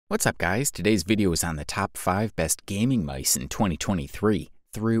What's up, guys? Today's video is on the top 5 best gaming mice in 2023.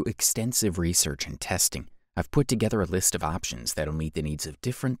 Through extensive research and testing, I've put together a list of options that'll meet the needs of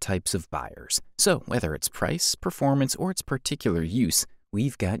different types of buyers. So whether it's price, performance, or its particular use,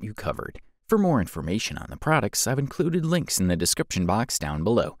 we've got you covered. For more information on the products, I've included links in the description box down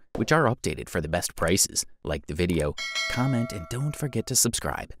below, which are updated for the best prices. Like the video, comment, and don't forget to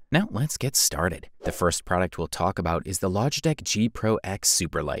subscribe. Now let's get started. The first product we'll talk about is the Logitech G Pro X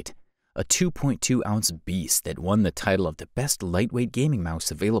Superlight, a 2.2-ounce beast that won the title of the best lightweight gaming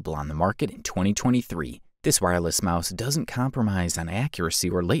mouse available on the market in 2023. This wireless mouse doesn't compromise on accuracy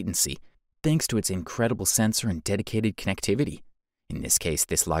or latency, thanks to its incredible sensor and dedicated connectivity. In this case,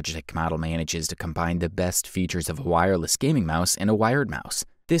 this Logitech model manages to combine the best features of a wireless gaming mouse and a wired mouse.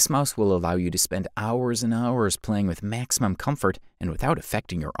 This mouse will allow you to spend hours and hours playing with maximum comfort and without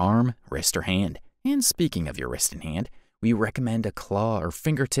affecting your arm, wrist, or hand. And speaking of your wrist and hand, we recommend a claw or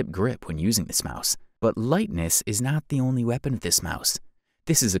fingertip grip when using this mouse. But lightness is not the only weapon of this mouse.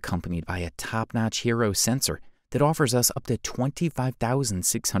 This is accompanied by a top-notch hero sensor that offers us up to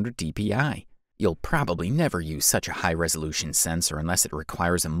 25,600 dpi. You'll probably never use such a high-resolution sensor unless it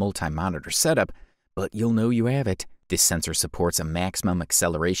requires a multi-monitor setup, but you'll know you have it. This sensor supports a maximum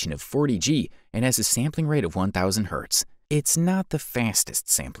acceleration of 40G and has a sampling rate of 1000 Hz. It's not the fastest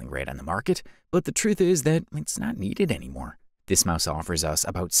sampling rate on the market, but the truth is that it's not needed anymore. This mouse offers us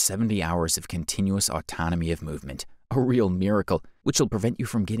about 70 hours of continuous autonomy of movement, a real miracle, which will prevent you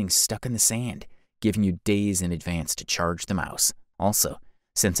from getting stuck in the sand, giving you days in advance to charge the mouse. Also,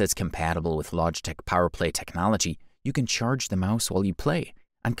 since it's compatible with Logitech PowerPlay technology, you can charge the mouse while you play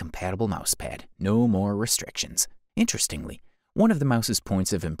on compatible mousepad. No more restrictions. Interestingly, one of the mouse's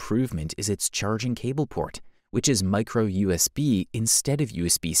points of improvement is its charging cable port, which is micro USB instead of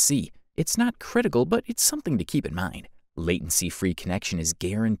USB-C. It's not critical, but it's something to keep in mind. Latency-free connection is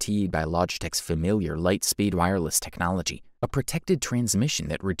guaranteed by Logitech's familiar Lightspeed wireless technology, a protected transmission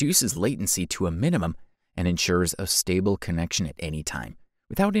that reduces latency to a minimum and ensures a stable connection at any time,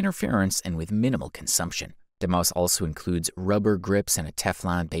 without interference and with minimal consumption. The mouse also includes rubber grips and a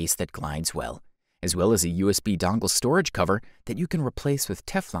Teflon base that glides well, as well as a USB dongle storage cover that you can replace with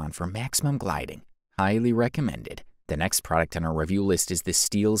Teflon for maximum gliding. Highly recommended. The next product on our review list is the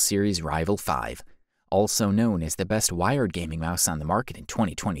SteelSeries Rival 5, also known as the best wired gaming mouse on the market in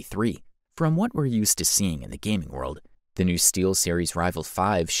 2023. From what we're used to seeing in the gaming world, the new SteelSeries Rival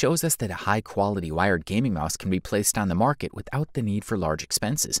 5 shows us that a high-quality wired gaming mouse can be placed on the market without the need for large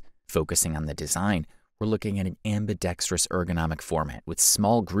expenses. Focusing on the design, we're looking at an ambidextrous ergonomic format with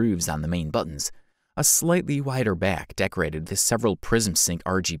small grooves on the main buttons, a slightly wider back decorated with several Prism Sync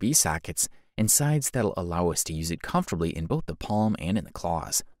RGB sockets, and sides that'll allow us to use it comfortably in both the palm and in the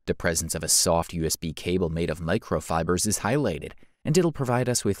claws. The presence of a soft USB cable made of microfibers is highlighted, and it'll provide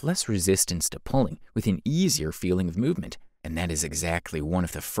us with less resistance to pulling, with an easier feeling of movement. And that is exactly one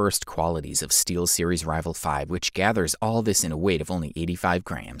of the first qualities of SteelSeries Rival 5, which gathers all this in a weight of only 85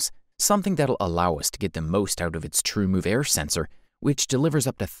 grams. Something that'll allow us to get the most out of its TrueMove Air sensor, which delivers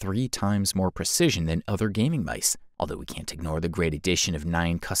up to 3 times more precision than other gaming mice. Although we can't ignore the great addition of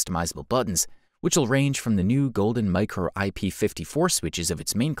 9 customizable buttons, which will range from the new golden micro IP54 switches of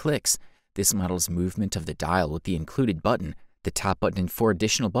its main clicks, this model's movement of the dial with the included button, the top button, and 4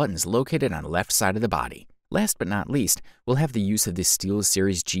 additional buttons located on the left side of the body. Last but not least, we'll have the use of the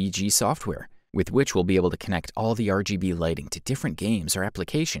SteelSeries GG software, with which we'll be able to connect all the RGB lighting to different games or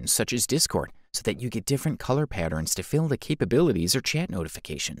applications such as Discord, so that you get different color patterns to fill the capabilities or chat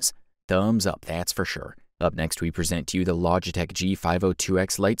notifications. Thumbs up, that's for sure. Up next, we present to you the Logitech G502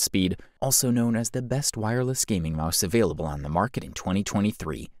 X Lightspeed, also known as the best wireless gaming mouse available on the market in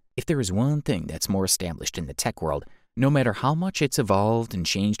 2023. If there is one thing that's more established in the tech world, no matter how much it's evolved and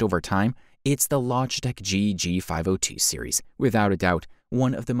changed over time, it's the Logitech G502 series. Without a doubt,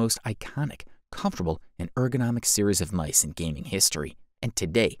 one of the most iconic, comfortable, and ergonomic series of mice in gaming history. And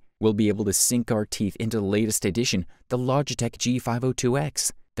today, we'll be able to sink our teeth into the latest edition, the Logitech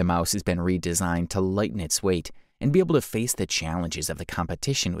G502X. The mouse has been redesigned to lighten its weight and be able to face the challenges of the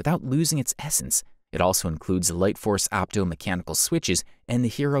competition without losing its essence. It also includes Lightforce opto-mechanical switches and the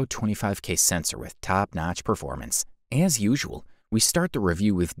Hero 25K sensor with top-notch performance. As usual, we start the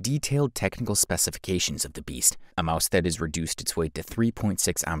review with detailed technical specifications of the beast, a mouse that has reduced its weight to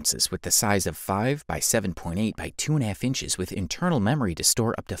 3.6 ounces with the size of 5 by 7.8 by 2.5 inches with internal memory to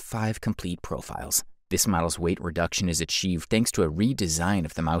store up to 5 complete profiles. This model's weight reduction is achieved thanks to a redesign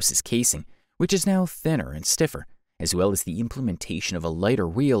of the mouse's casing, which is now thinner and stiffer, as well as the implementation of a lighter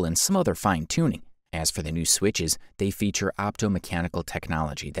wheel and some other fine-tuning. As for the new switches, they feature opto-mechanical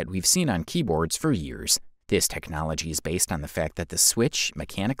technology that we've seen on keyboards for years. This technology is based on the fact that the switch,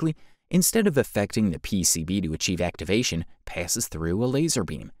 mechanically, instead of affecting the PCB to achieve activation, passes through a laser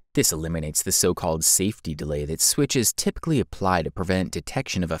beam. This eliminates the so-called safety delay that switches typically apply to prevent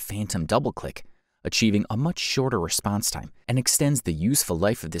detection of a phantom double-click, achieving a much shorter response time, and extends the useful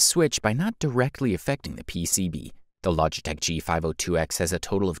life of the switch by not directly affecting the PCB. The Logitech G502X has a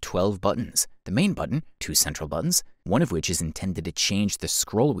total of 12 buttons. The main button, 2 central buttons, one of which is intended to change the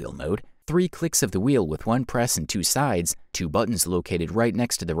scroll wheel mode, 3 clicks of the wheel with 1 press and 2 sides, 2 buttons located right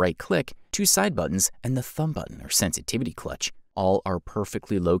next to the right click, 2 side buttons, and the thumb button or sensitivity clutch. All are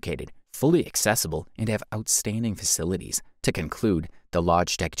perfectly located, fully accessible, and have outstanding facilities. To conclude, the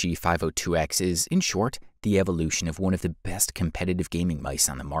Logitech G502X is, in short, the evolution of one of the best competitive gaming mice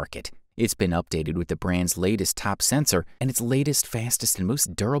on the market. It's been updated with the brand's latest top sensor and its latest, fastest, and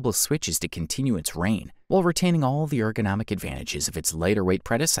most durable switches to continue its reign, while retaining all the ergonomic advantages of its lighter weight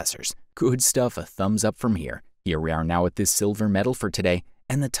predecessors. Good stuff, a thumbs up from here. Here we are now with this silver medal for today,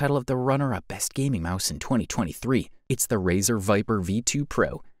 and the title of the runner-up Best Gaming Mouse in 2023. It's the Razer Viper V2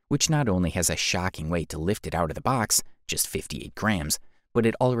 Pro, which not only has a shocking weight to lift it out of the box, just 58 grams, but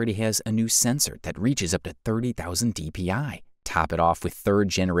it already has a new sensor that reaches up to 30,000 dpi. Top it off with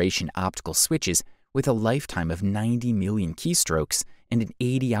 3rd-generation optical switches with a lifetime of 90 million keystrokes and an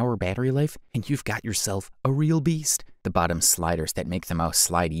 80-hour battery life, and you've got yourself a real beast. The bottom sliders that make the mouse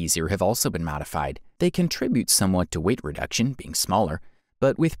slide easier have also been modified. They contribute somewhat to weight reduction, being smaller,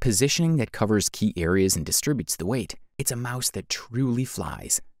 but with positioning that covers key areas and distributes the weight. It's a mouse that truly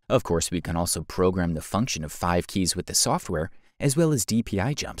flies. Of course, we can also program the function of 5 keys with the software, as well as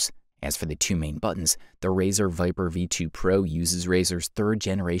DPI jumps. As for the 2 main buttons, the Razer Viper V2 Pro uses Razer's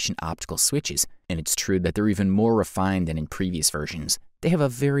 3rd-generation optical switches, and it's true that they're even more refined than in previous versions. They have a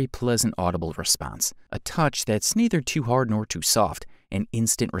very pleasant audible response, a touch that's neither too hard nor too soft, and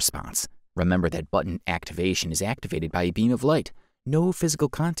instant response. Remember that button activation is activated by a beam of light, no physical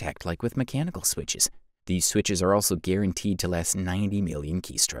contact like with mechanical switches. These switches are also guaranteed to last 90 million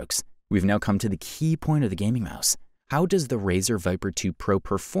keystrokes. We've now come to the key point of the gaming mouse. How does the Razer Viper 2 Pro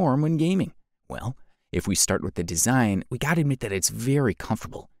perform when gaming? Well, if we start with the design, we gotta admit that it's very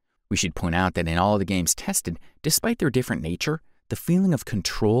comfortable. We should point out that in all the games tested, despite their different nature, the feeling of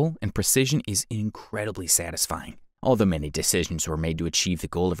control and precision is incredibly satisfying. Although many decisions were made to achieve the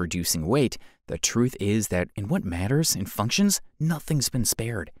goal of reducing weight, the truth is that in what matters and functions, nothing's been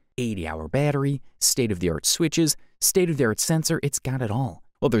spared. 80-hour battery, state-of-the-art switches, state-of-the-art sensor, it's got it all.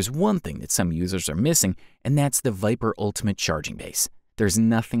 Well, there's one thing that some users are missing, and that's the Viper Ultimate charging base. There's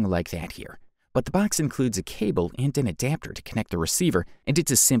nothing like that here. But the box includes a cable and an adapter to connect the receiver, and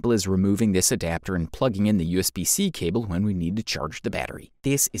it's as simple as removing this adapter and plugging in the USB-C cable when we need to charge the battery.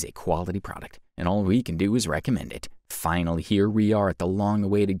 This is a quality product, and all we can do is recommend it. Finally, here we are at the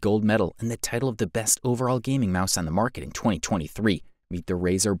long-awaited gold medal and the title of the best overall gaming mouse on the market in 2023. Meet the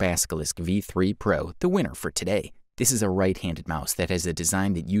Razer Basilisk V3 Pro, the winner for today. This is a right-handed mouse that has a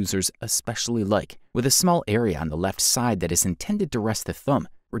design that users especially like, with a small area on the left side that is intended to rest the thumb,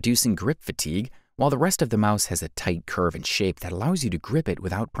 reducing grip fatigue, while the rest of the mouse has a tight curve and shape that allows you to grip it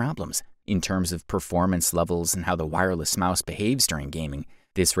without problems. In terms of performance levels and how the wireless mouse behaves during gaming,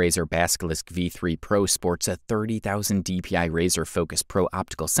 this Razer Basilisk V3 Pro sports a 30,000 dpi Razer Focus Pro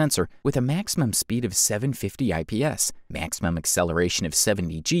optical sensor with a maximum speed of 750 IPS, maximum acceleration of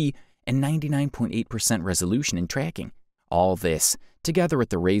 70G, and 99.8% resolution in tracking. All this, together with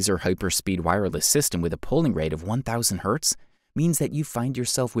the Razer Hyperspeed wireless system with a polling rate of 1000 Hz, means that you find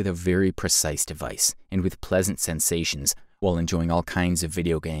yourself with a very precise device and with pleasant sensations while enjoying all kinds of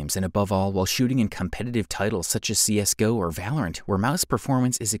video games, and above all, while shooting in competitive titles such as CSGO or Valorant, where mouse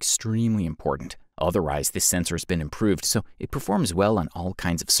performance is extremely important. Otherwise, this sensor has been improved, so it performs well on all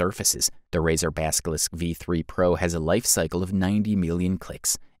kinds of surfaces. The Razer Basilisk V3 Pro has a life cycle of 90 million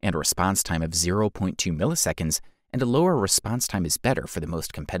clicks, and a response time of 0.2 milliseconds, and a lower response time is better for the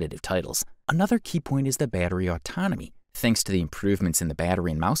most competitive titles. Another key point is the battery autonomy. Thanks to the improvements in the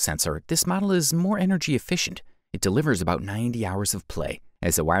battery and mouse sensor, this model is more energy efficient. It delivers about 90 hours of play.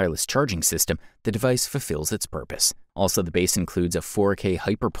 As a wireless charging system, the device fulfills its purpose. Also, the base includes a 4K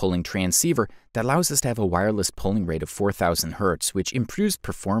hyper-polling transceiver that allows us to have a wireless polling rate of 4000 Hz, which improves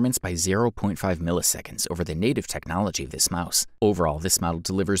performance by 0.5 milliseconds over the native technology of this mouse. Overall, this model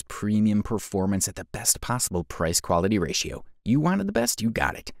delivers premium performance at the best possible price-quality ratio. You wanted the best, you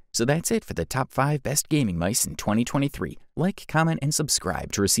got it. So that's it for the top 5 best gaming mice in 2023. Like, comment, and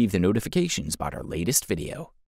subscribe to receive the notifications about our latest video.